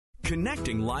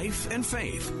Connecting life and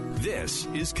faith. This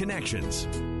is Connections.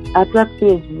 Epilepsy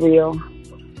is real.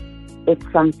 It's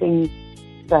something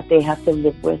that they have to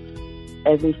live with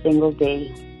every single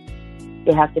day.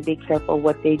 They have to be careful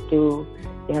what they do.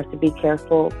 They have to be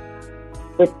careful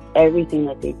with everything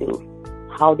that they do,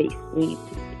 how they sleep.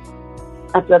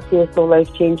 Epilepsy is so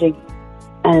life-changing,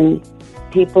 and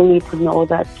people need to know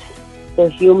that they're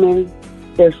human,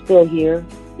 they're still here.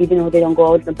 Even though they don't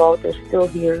go out and about, they're still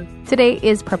here. Today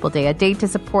is Purple Day, a day to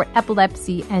support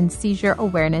epilepsy and seizure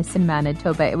awareness in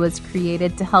Manitoba. It was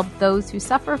created to help those who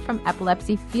suffer from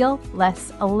epilepsy feel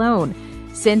less alone.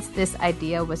 Since this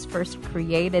idea was first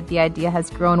created, the idea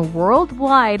has grown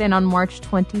worldwide, and on March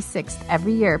 26th,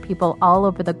 every year, people all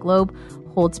over the globe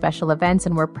hold special events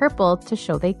and wear purple to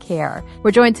show they care.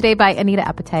 We're joined today by Anita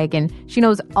Apatagan. She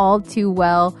knows all too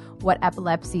well what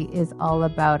epilepsy is all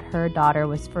about. Her daughter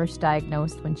was first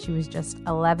diagnosed when she was just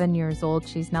 11 years old.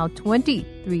 She's now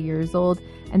 23 years old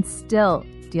and still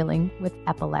dealing with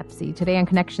epilepsy. Today on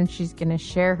Connection, she's going to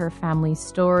share her family's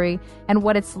story and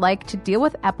what it's like to deal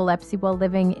with epilepsy while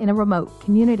living in a remote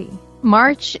community.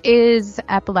 March is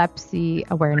Epilepsy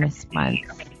Awareness Month,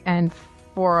 and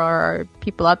for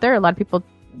people out there, a lot of people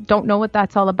don't know what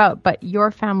that's all about, but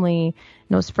your family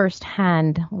knows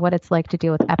firsthand what it's like to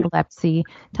deal with epilepsy.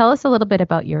 Tell us a little bit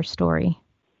about your story.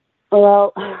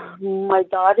 Well, my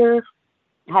daughter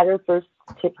had her first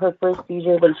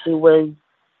seizure when she was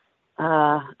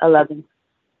 11.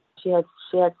 She had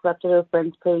slept at her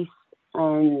friend's place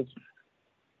and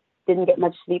didn't get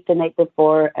much sleep the night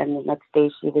before, and the next day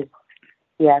she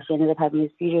ended up having a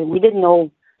seizure. We didn't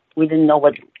know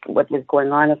what was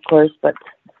going on, of course, but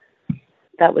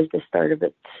that was the start of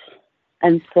it.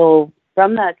 And so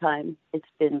from that time, it's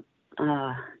been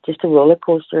just a roller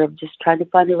coaster of just trying to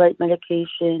find the right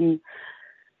medication,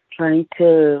 trying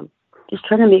to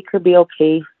make her be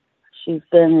okay. She's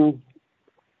a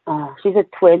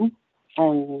twin,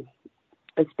 and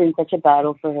it's been such a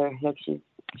battle for her. Like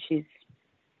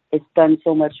it's done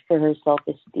so much for her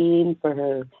self-esteem, for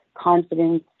her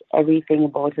confidence, everything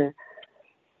about her.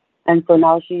 And so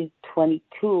now she's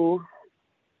 22,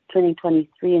 turning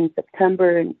 23 in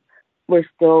September, and we're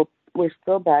still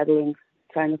battling,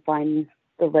 trying to find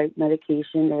the right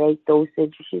medication, the right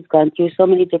dosage. She's gone through so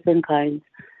many different kinds,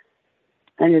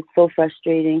 and it's so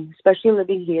frustrating, especially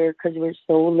living here because we're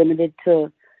so limited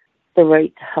to the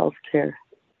right health care.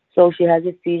 So she has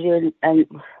a seizure, and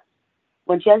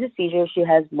when she has a seizure, she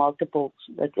has multiple.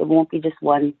 Like, it won't be just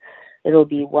one. It'll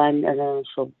be one, and then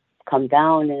she'll come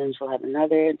down, and then she'll have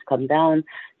another, and come down.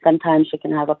 Sometimes she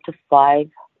can have up to 5,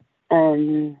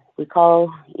 and we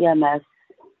call EMS.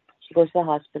 She goes to the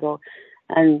hospital,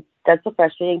 and that's the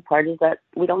frustrating part, is that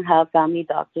we don't have family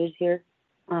doctors here.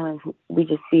 We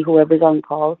just see whoever's on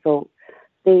call.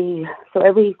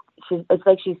 It's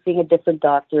like she's seeing a different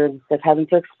doctor, and it's like having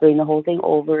to explain the whole thing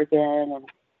over again.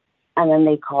 And then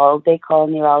they call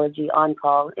neurology on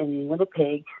call in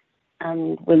Winnipeg,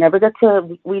 and we never got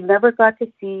to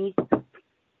see.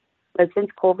 Like,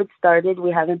 since COVID started,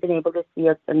 we haven't been able to see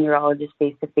a neurologist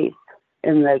face to face.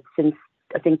 And like since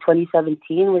I think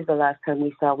 2017 was the last time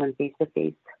we saw one face to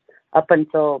face. Up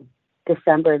until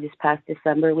December, this past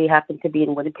December, we happened to be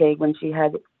in Winnipeg when she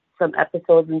had some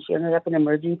episodes, and she ended up in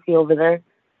emergency over there.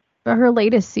 But her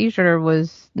latest seizure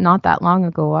was not that long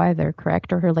ago either,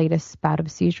 correct? Or her latest bout of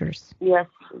seizures? Yes,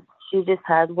 she just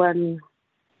had one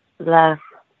last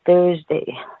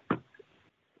Thursday.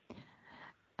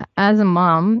 As a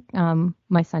mom,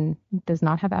 my son does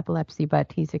not have epilepsy,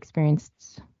 but he's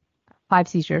experienced 5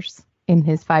 seizures in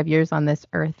his 5 years on this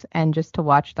earth. And just to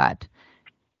watch that,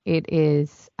 it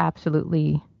is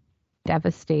absolutely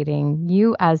devastating.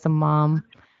 You as a mom,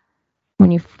 when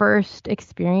you first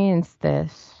experienced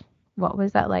this, what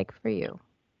was that like for you?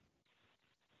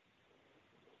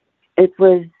 It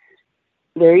was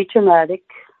very traumatic,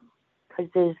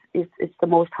 because it's the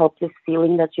most helpless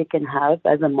feeling that you can have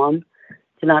as a mom,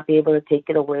 to not be able to take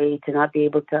it away, to not be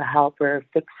able to help her,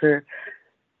 fix her,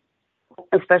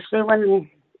 especially when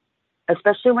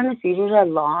the seizures are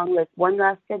long. Like, one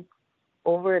lasted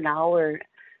over an hour,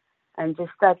 and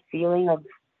just that feeling of,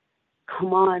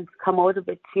 come on, come out of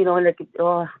it, like,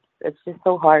 it's just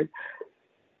so hard.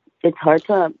 It's hard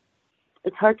to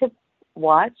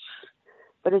watch,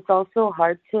 but it's also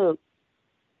hard to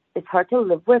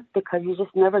live with, because you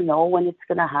just never know when it's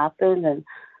going to happen. And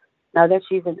now that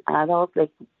she's an adult,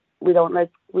 like, we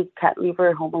can't leave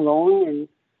her home alone, and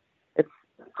it's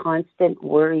constant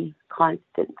worry,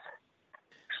 constant.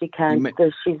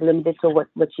 She's limited to what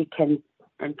she can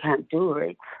and can't do,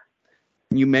 right?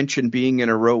 You mentioned being in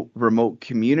a remote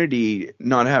community,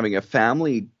 not having a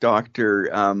family doctor.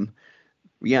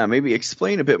 Yeah, maybe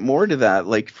explain a bit more to that.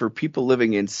 Like for people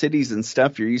living in cities and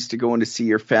stuff, you're used to going to see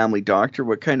your family doctor.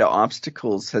 What kind of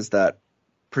obstacles has that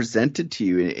presented to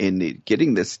you in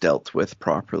getting this dealt with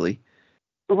properly?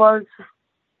 Well, it's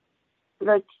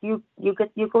like you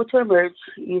go to Emerge,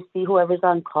 you see whoever's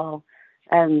on call,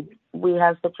 and we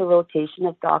have such a rotation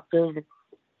of doctors.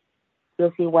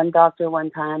 You'll see one doctor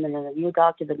one time, and then a new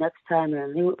doctor the next time, and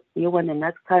a new one the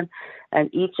next time,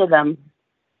 and each of them,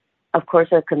 of course,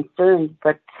 are concerned,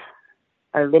 but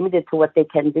are limited to what they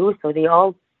can do. So they're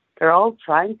all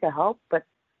trying to help, but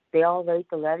they all write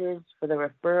the letters for the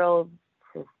referral.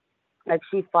 Like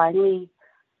she finally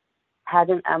had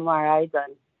an MRI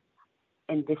done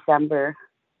in December,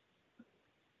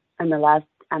 and the last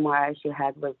MRI she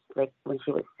had was like when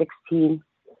she was 16.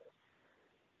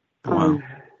 Wow.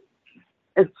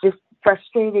 It's just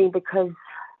frustrating because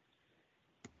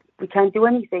we can't do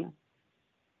anything.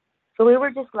 So we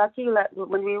were just lucky that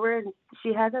when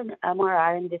she had an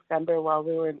MRI in December while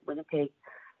we were in Winnipeg,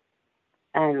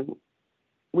 and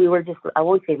we were just, I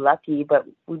won't say lucky, but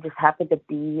we just happened to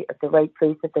be at the right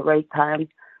place at the right time,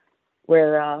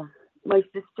 where my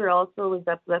sister also was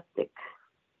epileptic.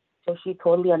 So she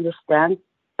totally understands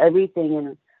everything,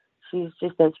 and she's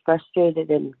just as frustrated,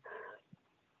 and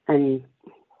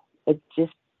it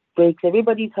just breaks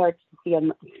everybody's hearts to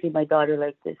see my daughter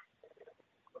like this.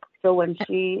 So it's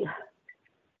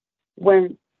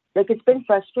been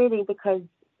frustrating because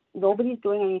nobody's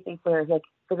doing anything for her. Like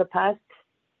for the past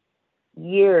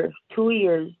year, 2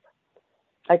 years,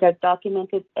 like I've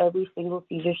documented every single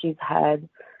seizure she's had,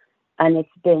 and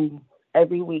it's been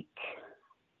every week,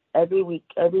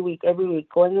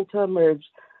 going into Emerge,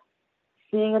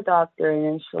 seeing a doctor,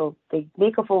 and then they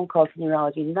make a phone call to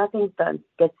neurology. Nothing's done.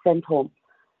 Gets sent home,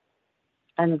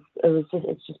 and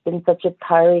it's just been such a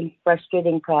tiring,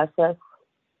 frustrating process.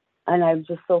 And I was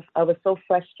so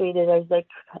frustrated. I was like,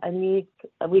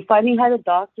 we finally had a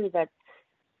doctor that,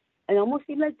 it almost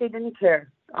seemed like they didn't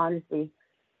care, honestly.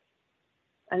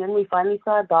 And then we finally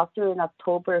saw a doctor in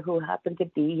October who happened to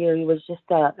be here. He was just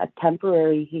a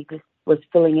temporary. He just was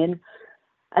filling in,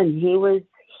 and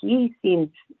he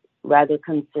seemed rather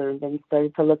concerned and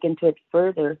started to look into it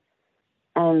further.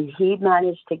 And he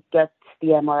managed to get the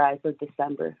MRI for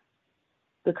December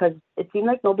because it seemed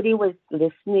like nobody was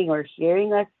listening or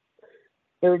hearing us.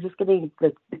 They were just getting,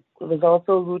 it was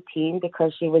also routine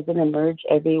because she was in Emerge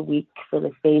every week for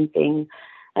the same thing.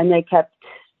 And they kept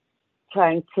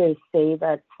trying to say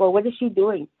that, well, what is she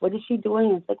doing? What is she doing?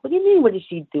 And it's like, what do you mean, what is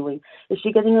she doing? Is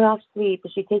she getting enough sleep?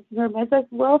 Is she taking her meds? Like,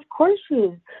 well, of course she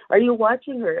is. Are you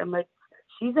watching her? I'm like,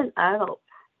 she's an adult.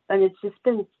 And it's just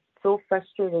been so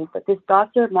frustrating. But this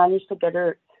doctor managed to get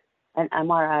her an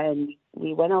MRI, and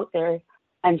we went out there,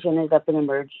 and she ended up in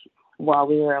Emerge while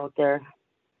we were out there.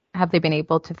 Have they been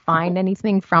able to find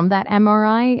anything from that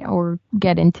MRI or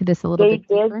get into this a little bit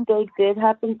deeper? They did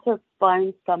happen to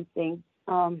find something.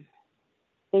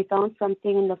 They found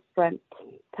something in the front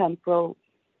temporal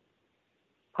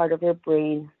part of her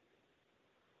brain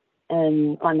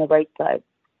and on the right side.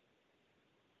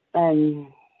 And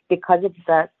because of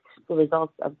that, the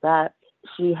results of that,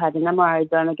 she had an MRI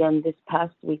done again this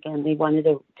past weekend. They wanted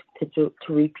to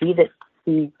repeat it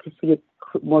to see it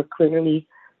more clearly.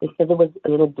 They said it was a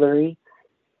little blurry.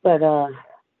 But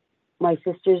my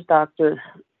sister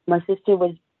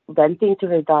was venting to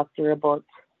her doctor about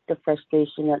the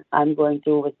frustration that I'm going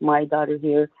through with my daughter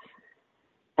here.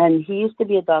 And he used to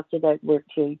be a doctor that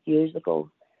worked here years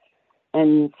ago.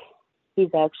 And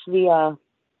he's actually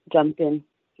jumped in.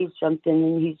 He's jumped in,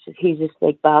 and he's just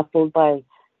like baffled by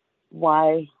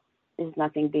why is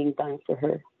nothing being done for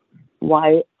her?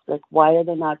 Why are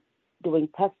they not doing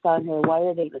tests on her?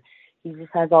 He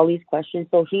just has all these questions.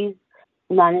 So he's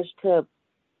managed to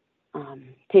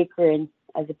take her in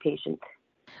as a patient.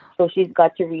 So she's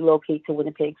got to relocate to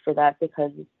Winnipeg for that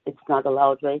because it's not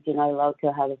allowed, right? You're not allowed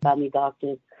to have a family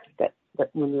doctor that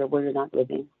when you're not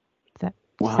living.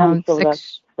 Wow. So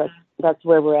that's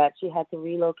where we're at. She had to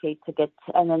relocate to get,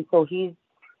 and then so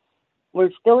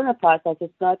we're still in the process.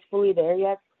 It's not fully there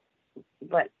yet,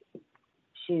 but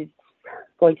she's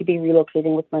going to be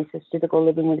relocating with my sister to go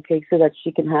live in Winnipeg so that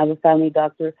she can have a family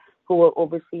doctor who will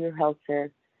oversee her health care,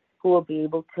 who will be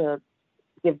able to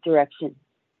give direction.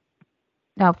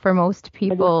 Now, for most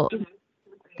people,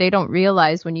 they don't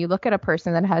realize when you look at a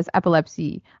person that has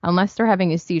epilepsy, unless they're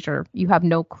having a seizure, you have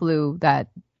no clue that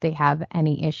they have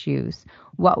any issues.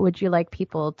 What would you like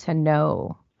people to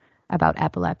know about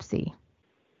epilepsy?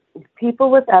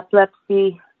 People with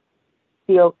epilepsy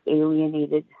feel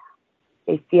alienated.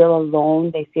 They feel alone.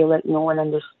 They feel like no one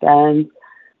understands.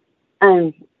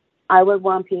 And I would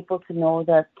want people to know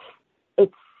that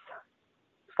it's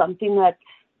something that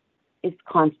is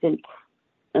constant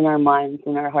in our minds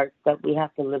and our hearts that we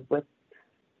have to live with.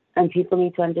 And people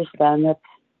need to understand that,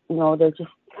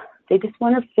 they just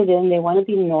want to fit in. They want to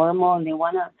be normal, and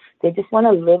they just want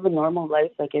to live a normal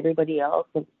life like everybody else.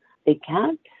 And they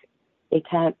can't.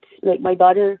 Like, my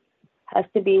daughter has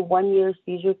to be 1 year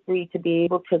seizure free to be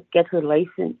able to get her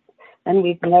license, and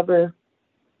we've never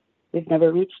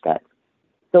reached that.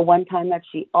 The one time that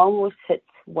she almost hit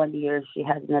 1 year, she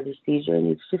had another seizure,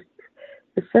 and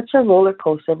it's such a roller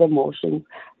coaster of emotions,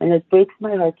 and it breaks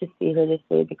my heart to see her this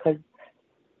way, because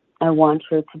I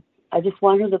just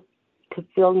want her to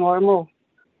feel normal.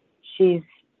 She's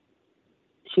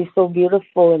so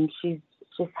beautiful, and she's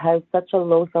just has such a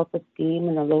low self-esteem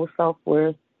and a low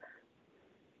self-worth.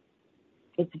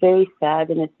 It's very sad,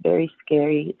 and it's very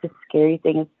scary. It's a scary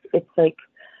thing. It's like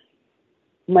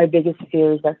my biggest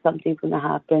fear is that something's going to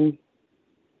happen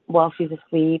while she's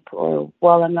asleep or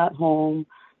while I'm not home.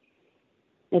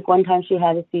 Like, one time she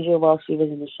had a seizure while she was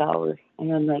in the shower,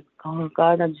 and I'm like, oh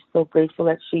God, I'm just so grateful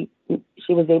that she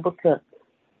was able to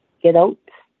get out.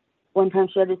 One time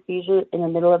she had a seizure in the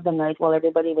middle of the night while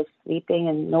everybody was sleeping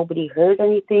and nobody heard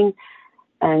anything,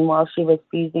 and while she was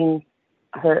seizing,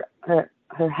 her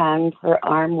hand, her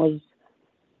arm was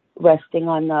resting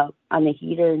on the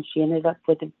heater, and she ended up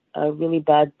with a really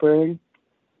bad burn,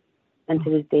 and to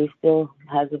this day still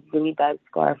has a really bad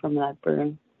scar from that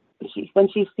burn. When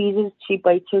she seizes, she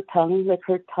bites her tongue. Like,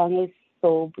 her tongue is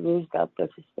so bruised up.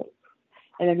 It's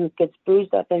and then it gets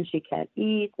bruised up and she can't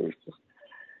eat. It's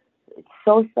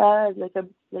so sad. Like,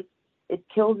 it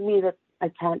kills me that I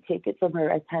can't take it from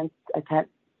her. I can't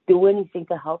do anything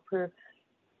to help her.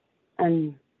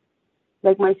 And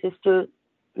like, my sister's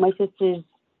like she'll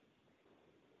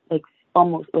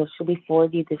be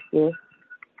 40 this year.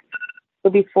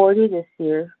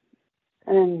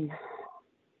 And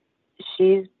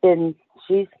she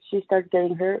started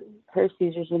getting her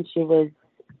seizures when she was,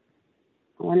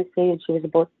 I want to say when she was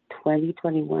about 20,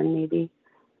 21 maybe.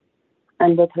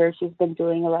 And with her, she's been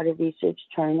doing a lot of research,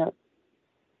 trying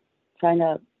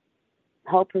to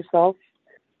help herself.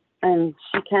 And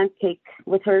she can't take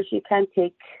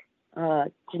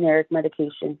generic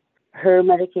medication. Her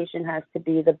medication has to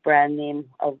be the brand name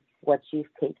of what she's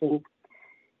taking.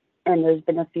 And there's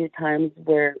been a few times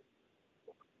where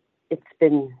it's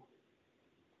been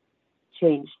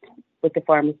changed with the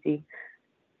pharmacy,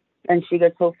 and she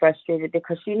gets so frustrated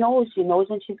because she knows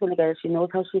when she's going to get it. She knows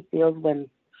how she feels when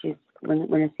a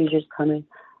seizure's coming.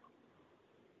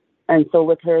 And so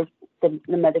with her, the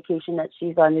medication that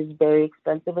she's on is very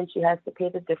expensive, and she has to pay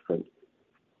the difference.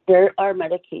 There are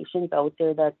medications out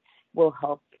there that will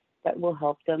help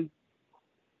them,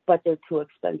 but they're too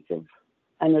expensive,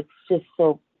 and it's just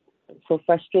so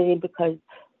frustrating because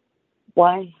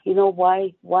why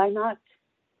not?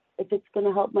 If it's going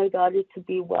to help my daughter to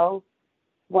be well,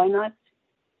 why not?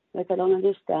 I don't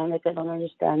understand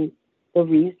the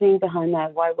reasoning behind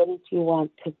that. Why wouldn't you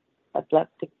want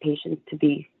epileptic patients to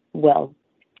be well?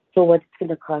 So what's going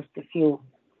to cost a few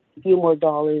more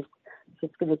dollars if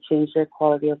it's going to change their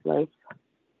quality of life?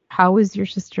 How is your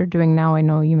sister doing now? I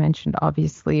know you mentioned,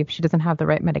 obviously, if she doesn't have the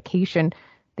right medication,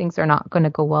 things are not going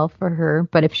to go well for her.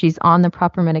 But if she's on the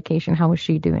proper medication, how is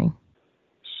she doing?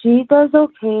 She does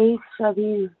okay. I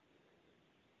mean,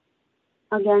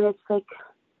 again, it's like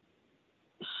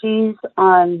she's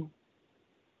on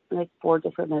like 4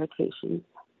 different medications.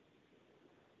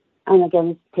 And again,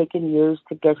 it's taken years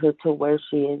to get her to where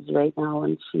she is right now.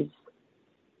 And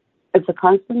it's a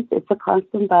constant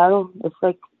battle. It's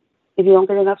like, if you don't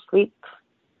get enough sleep,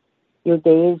 your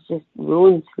day is just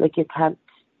ruined. Like,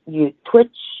 you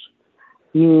twitch,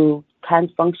 you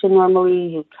can't function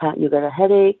normally, you get a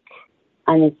headache,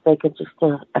 and it's like just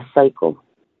a cycle.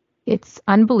 It's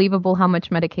unbelievable how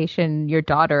much medication your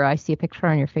daughter, I see a picture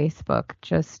on your Facebook,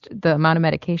 just the amount of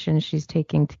medication she's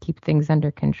taking to keep things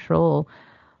under control.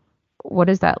 What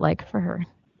is that like for her?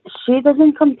 She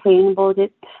doesn't complain about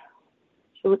it.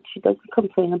 She doesn't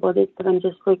complain about it, but I'm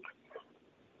just like,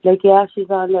 yeah,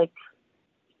 she's on like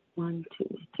 3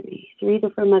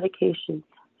 different medications,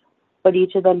 but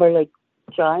each of them are like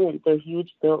giant. They're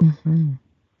huge pills. Mm-hmm.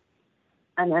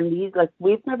 And these, like,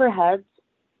 we've never had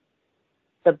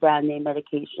the brand name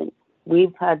medication.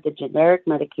 We've had the generic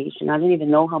medication. I don't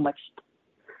even know how much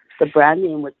the brand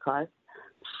name would cost.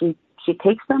 She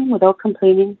takes them without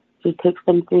complaining. She takes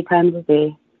them 3 times a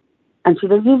day, and she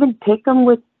doesn't even take them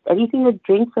with anything to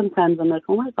drink. Sometimes I'm like,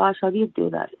 oh my gosh, how do you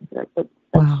do that? That's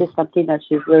Wow. just something that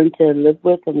she's learned to live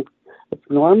with, and it's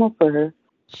normal for her.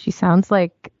 She sounds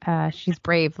like she's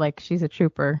brave, like she's a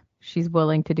trooper. She's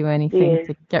willing to do anything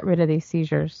to get rid of these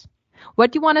seizures.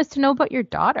 What do you want us to know about your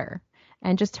daughter?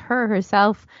 And just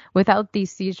herself, without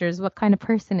these seizures, what kind of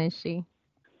person is she?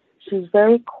 She's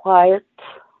very quiet.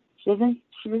 She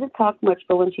doesn't talk much,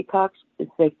 but when she talks,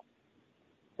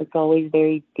 it's always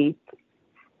very deep.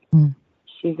 Mm.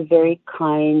 She's very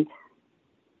kind.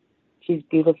 She's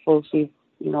beautiful. She's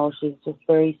just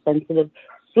very sensitive,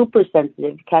 super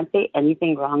sensitive. You can't say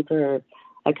anything wrong to her.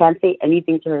 I can't say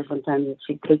anything to her sometimes if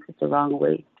she takes it the wrong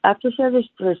way. After she has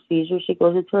her seizure, she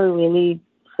goes into a really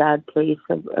sad place,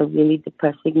 a really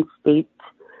depressing state,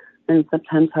 and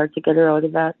sometimes hard to get her out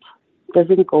of that.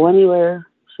 Doesn't go anywhere.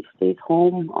 She stays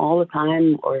home all the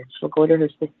time, or she'll go to her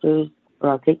sister's, or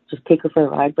I'll just take her for a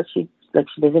ride. But she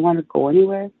doesn't want to go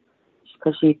anywhere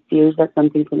because she fears that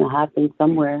something's going to happen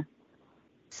somewhere.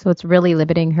 So it's really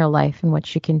limiting her life and what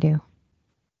she can do.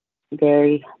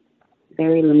 Very,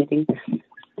 very limiting.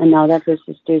 And now that her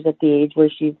sister's at the age where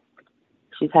she's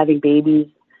having babies,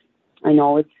 I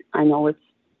know it's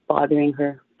bothering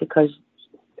her because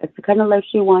it's the kind of life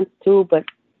she wants too. But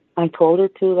I told her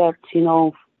too that,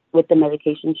 with the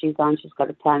medication she's on, she's got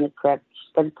to plan it correct.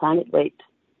 She's got to plan it right.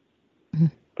 Mm-hmm.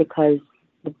 Because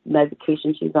the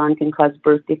medication she's on can cause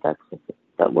birth defects.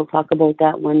 But we'll talk about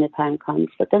that when the time comes.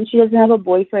 But then she doesn't have a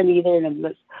boyfriend either, and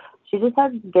she just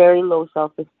has very low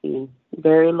self-esteem,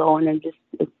 very low. And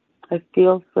I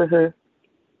feel for her.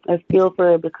 I feel for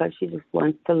her because she just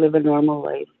wants to live a normal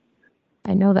life.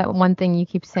 I know that one thing you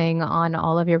keep saying on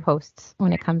all of your posts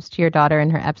when it comes to your daughter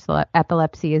and her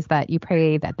epilepsy is that you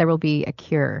pray that there will be a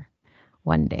cure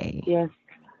one day. Yes,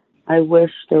 I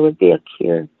wish there would be a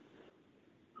cure.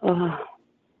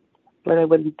 What I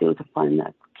wouldn't do to find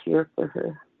that cure for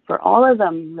her. For all of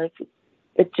them,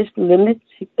 it just limits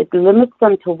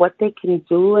them to what they can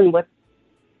do and what,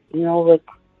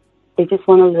 they just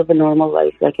want to live a normal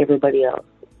life like everybody else.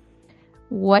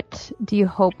 What do you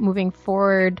hope moving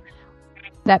forward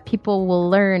that people will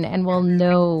learn and will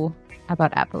know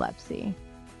about epilepsy?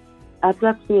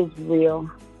 Epilepsy is real.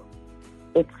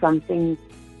 It's something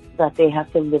that they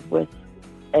have to live with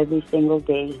every single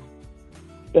day.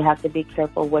 They have to be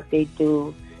careful what they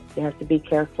do. They have to be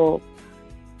careful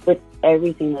with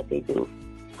everything that they do,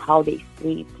 how they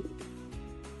sleep.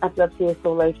 Epilepsy is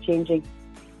so life-changing,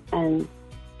 and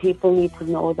people need to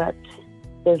know that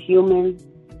they're human.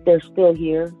 They're still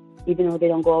here. Even though they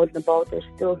don't go out and about, they're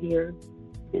still here.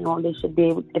 They should be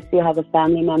able, if you have a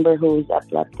family member who is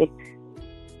epileptic,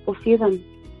 go see them.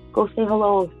 Go say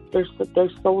hello. They're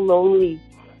so lonely.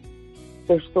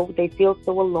 They feel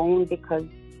so alone because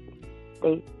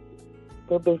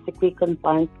they're basically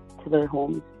confined to their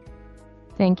homes.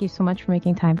 Thank you so much for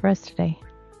making time for us today.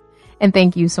 And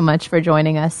thank you so much for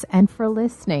joining us and for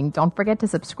listening. Don't forget to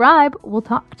subscribe. We'll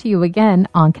talk to you again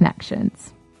on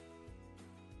Connections.